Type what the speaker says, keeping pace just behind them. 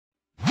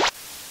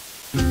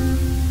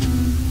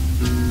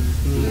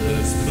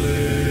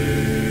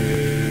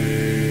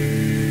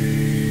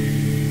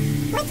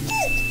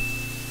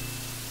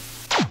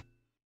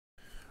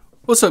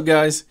What's up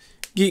guys,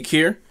 Geek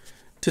here.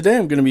 Today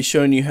I'm going to be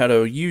showing you how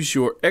to use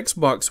your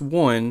Xbox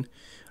One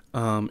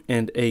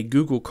and a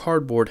Google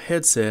Cardboard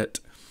headset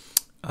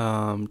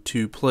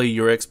to play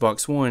your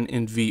Xbox One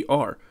in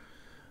VR.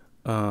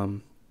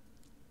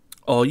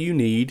 All you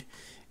need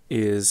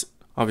is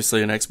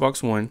obviously an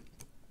Xbox One,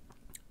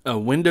 a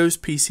Windows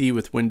PC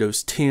with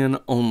Windows 10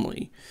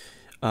 only,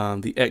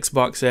 the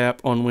Xbox app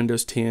on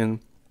Windows 10.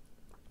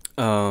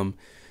 I'm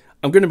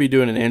going to be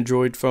doing an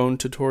Android phone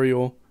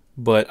tutorial,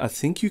 but I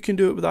think you can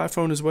do it with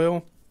iPhone as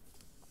well.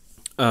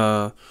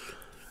 And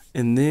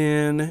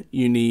then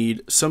you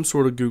need some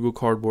sort of Google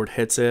Cardboard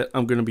headset.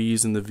 I'm going to be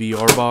using the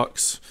VR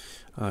box.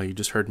 You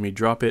just heard me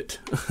drop it.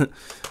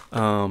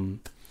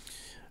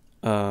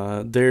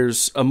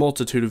 There's a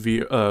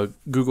multitude of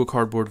Google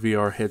Cardboard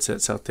VR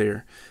headsets out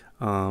there.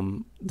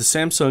 The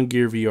Samsung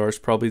Gear VR is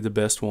probably the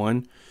best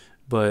one,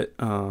 but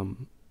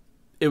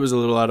it was a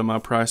little out of my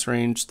price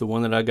range. The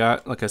one that I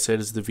got, like I said,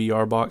 is the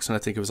VR box, and I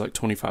think it was like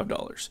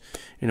 $25,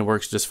 and it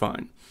works just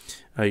fine.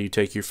 You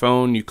take your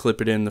phone, you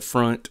clip it in the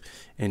front,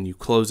 and you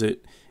close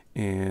it,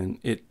 and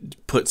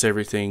it puts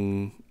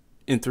everything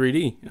in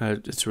 3D.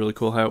 It's really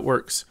cool how it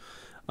works.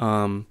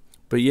 But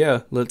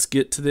yeah, let's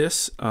get to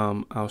this.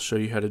 I'll show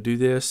you how to do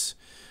this.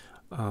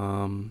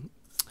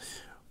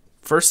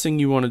 First thing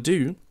you want to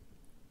do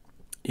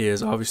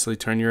is obviously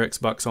turn your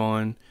Xbox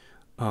on,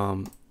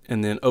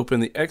 and then open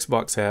the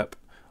Xbox app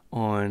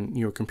on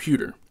your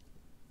computer.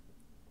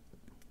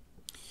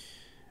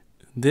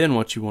 Then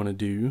what you want to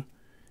do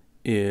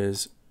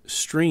is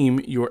stream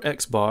your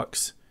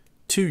Xbox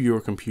to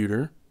your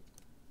computer,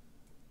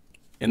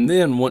 and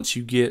then once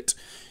you get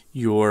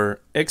your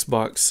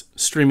Xbox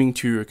streaming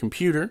to your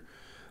computer,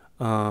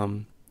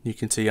 you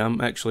can see I'm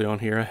actually on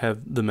here. I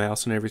have the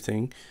mouse and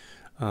everything.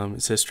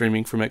 It says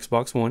streaming from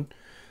Xbox One.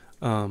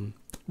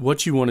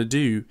 What you want to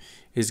do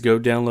is go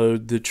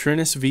download the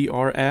Trinus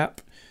VR app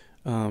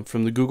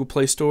from the Google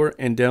Play Store,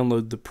 and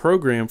download the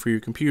program for your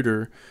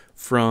computer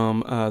from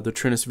the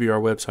Trinus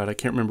VR website. I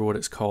can't remember what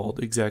it's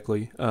called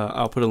exactly.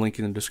 I'll put a link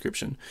in the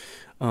description.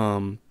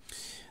 Then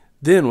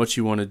what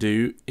you want to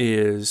do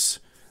is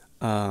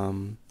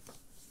you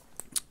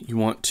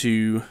want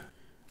to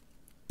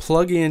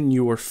plug in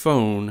your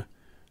phone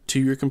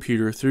to your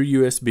computer through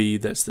USB.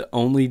 That's the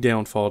only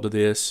downfall to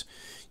this.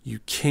 You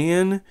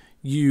can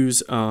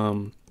use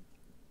Wi-Fi,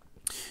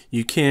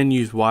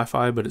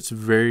 but it's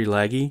very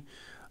laggy.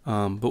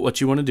 But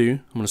what you want to do,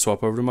 I'm going to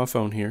swap over to my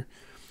phone here.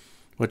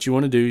 What you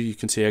want to do, you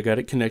can see I got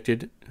it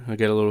connected. I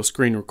got a little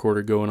screen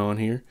recorder going on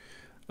here.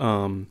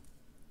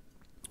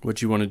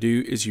 What you want to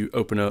do is you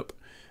open up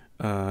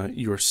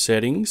your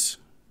settings.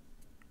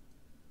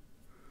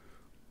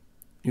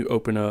 You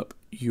open up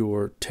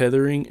your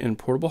tethering and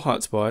portable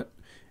hotspot,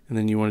 and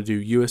then you want to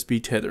do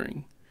USB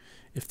tethering.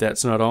 If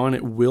that's not on,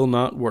 it will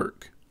not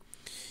work.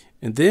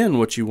 And then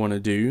what you want to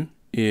do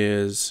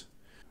is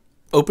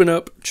open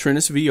up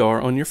Trinus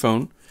VR on your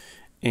phone,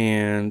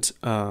 and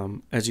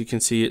as you can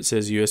see, it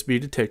says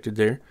USB detected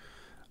there.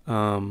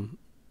 Then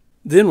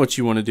what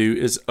you want to do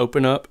is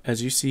open up,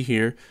 as you see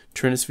here,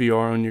 Trinus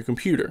VR on your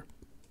computer.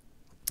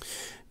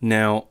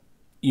 Now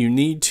you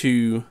need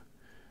to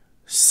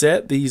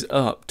set these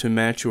up to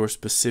match your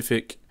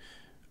specific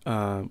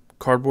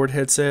cardboard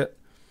headset,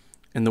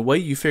 and the way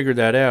you figure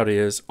that out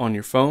is on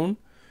your phone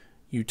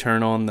you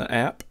turn on the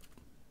app,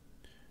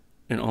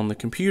 and on the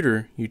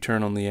computer you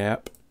turn on the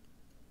app,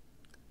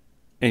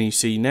 and you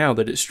see now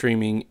that it's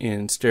streaming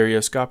in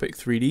stereoscopic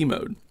 3D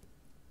mode.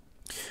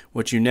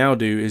 What you now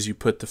do is you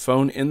put the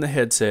phone in the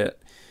headset,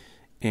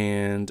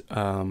 and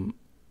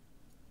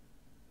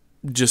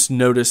just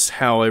notice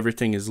how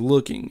everything is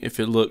looking. If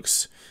it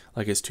looks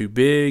like it's too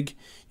big,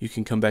 you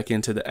can come back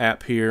into the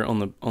app here on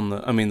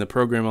the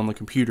program on the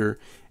computer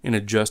and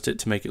adjust it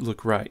to make it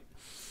look right.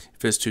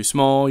 If it's too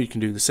small, you can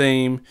do the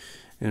same,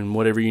 and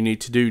whatever you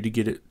need to do to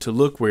get it to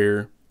look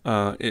where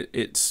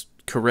it's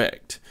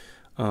correct.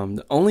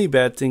 The only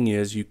bad thing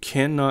is you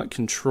cannot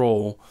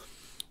control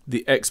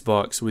the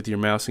Xbox with your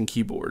mouse and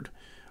keyboard,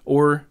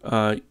 or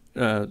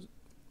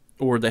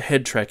the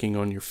head tracking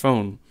on your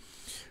phone.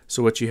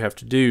 So what you have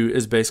to do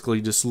is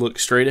basically just look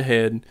straight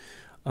ahead,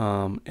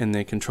 and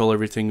then control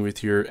everything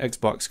with your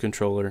Xbox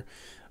controller.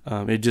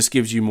 It just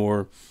gives you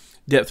more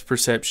depth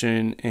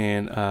perception,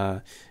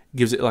 and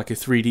gives it like a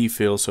 3D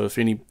feel. So if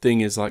anything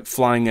is like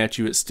flying at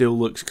you, it still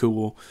looks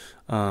cool.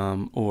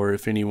 Or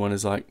if anyone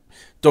is like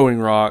throwing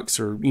rocks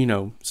or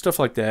stuff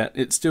like that,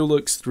 it still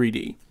looks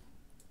 3D.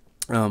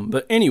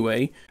 But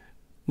anyway,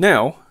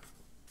 now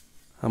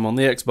I'm on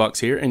the Xbox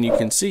here, and you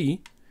can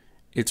see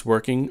it's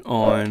working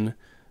on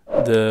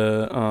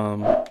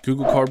the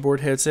Google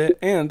Cardboard headset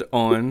and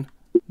on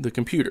the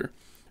computer.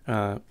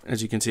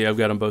 As you can see, I've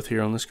got them both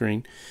here on the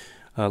screen.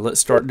 Let's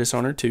start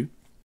Dishonored 2.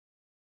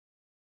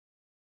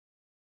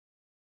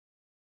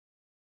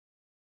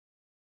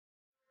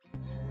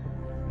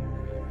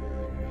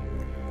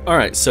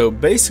 Alright, so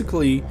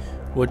basically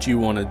what you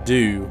want to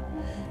do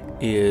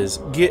is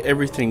get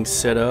everything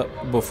set up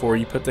before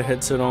you put the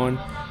headset on,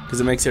 because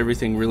it makes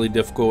everything really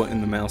difficult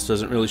and the mouse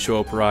doesn't really show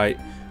up right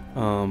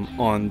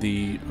on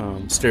the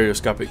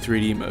stereoscopic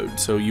 3D mode.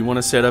 So you want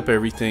to set up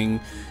everything.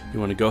 You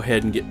want to go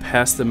ahead and get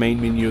past the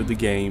main menu of the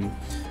game,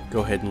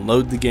 go ahead and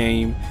load the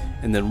game,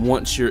 and then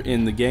once you're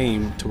in the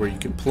game to where you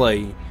can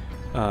play,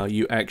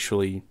 you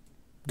actually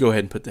go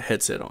ahead and put the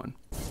headset on.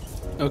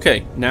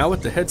 Okay, now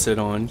with the headset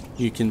on,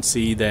 you can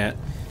see that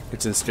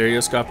it's in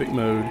stereoscopic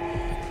mode.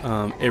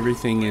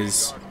 Everything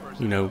is,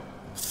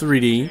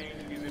 3D.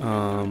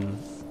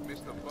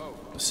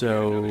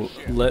 So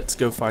let's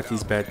go fight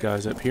these bad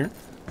guys up here.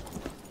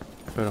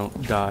 If I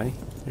don't die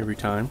every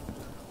time.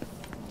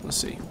 Let's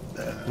see.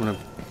 I'm gonna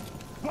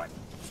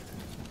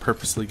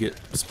purposely get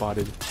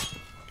spotted.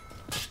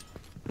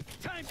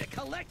 Time to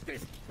collect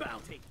this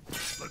bounty.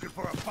 Looking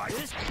for a fight?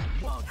 This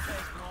won't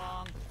take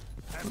long.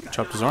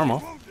 Chopped his arm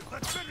off.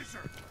 Let's finish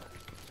her.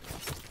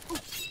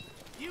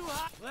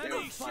 Let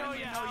me show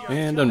you how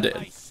And I'm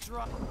dead.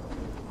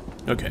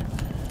 Okay.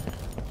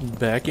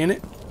 Back in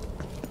it.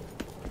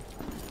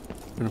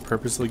 I'm gonna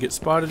purposely get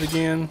spotted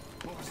again.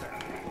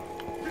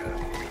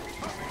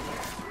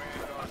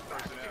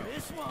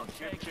 This won't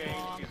take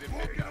long.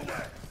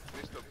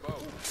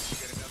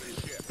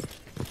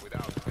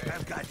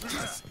 I've got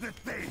just the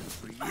thing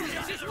for you.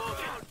 This is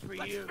moving for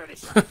you.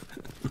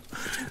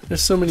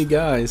 There's so many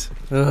guys.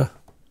 Ugh.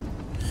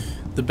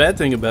 The bad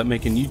thing about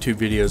making YouTube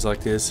videos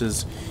like this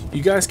is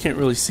you guys can't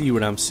really see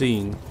what I'm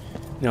seeing.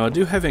 Now I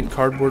do have it in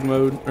cardboard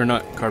mode, or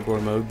not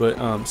cardboard mode,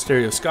 but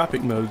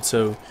stereoscopic mode,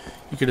 so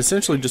you could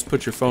essentially just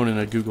put your phone in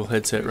a Google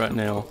headset right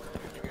now,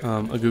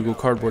 a Google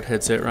Cardboard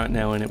headset right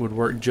now, and it would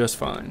work just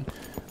fine.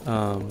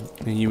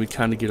 And you would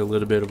kind of get a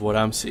little bit of what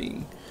I'm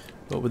seeing.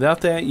 But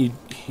without that, you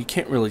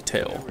can't really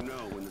tell.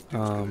 But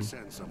I'm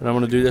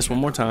going to do this one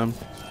more time,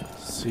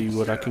 see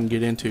what I can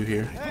get into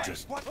here.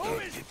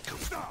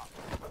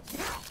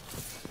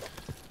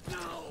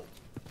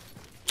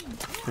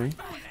 Okay.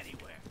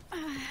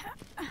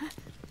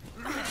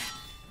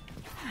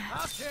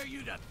 I'll tear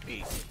you to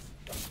pieces.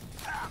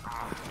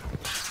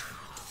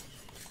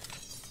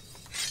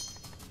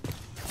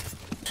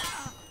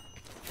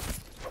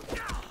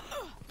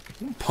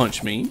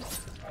 Punch me.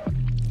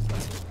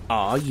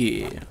 Aw,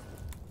 yeah.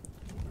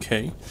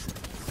 Okay.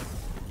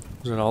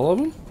 Is that all of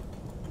them?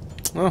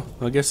 Oh,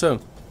 I guess so.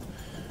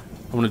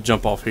 I'm gonna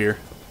jump off here.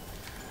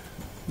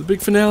 The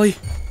big finale.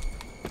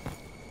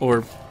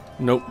 Or,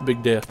 nope,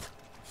 big death.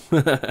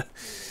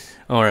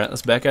 Alright,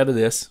 let's back out of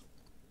this.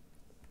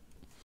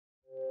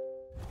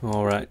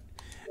 Alright.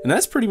 And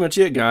that's pretty much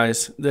it,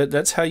 guys.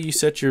 That's how you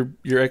set your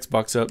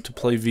Xbox up to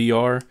play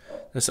VR.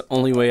 That's the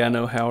only way I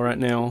know how right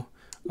now.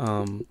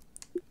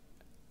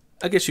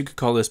 I guess you could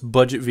call this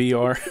budget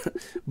VR,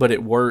 but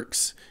it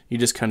works. You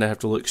just kind of have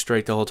to look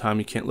straight the whole time.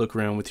 You can't look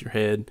around with your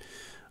head.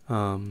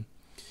 But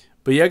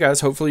yeah,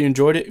 guys, hopefully you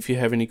enjoyed it. If you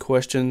have any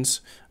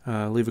questions,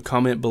 leave a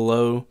comment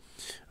below.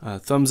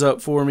 Thumbs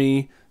up for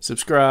me.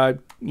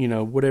 Subscribe.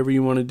 Whatever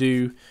you want to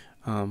do.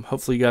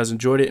 Hopefully you guys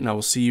enjoyed it, and I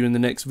will see you in the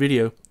next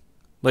video.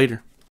 Later.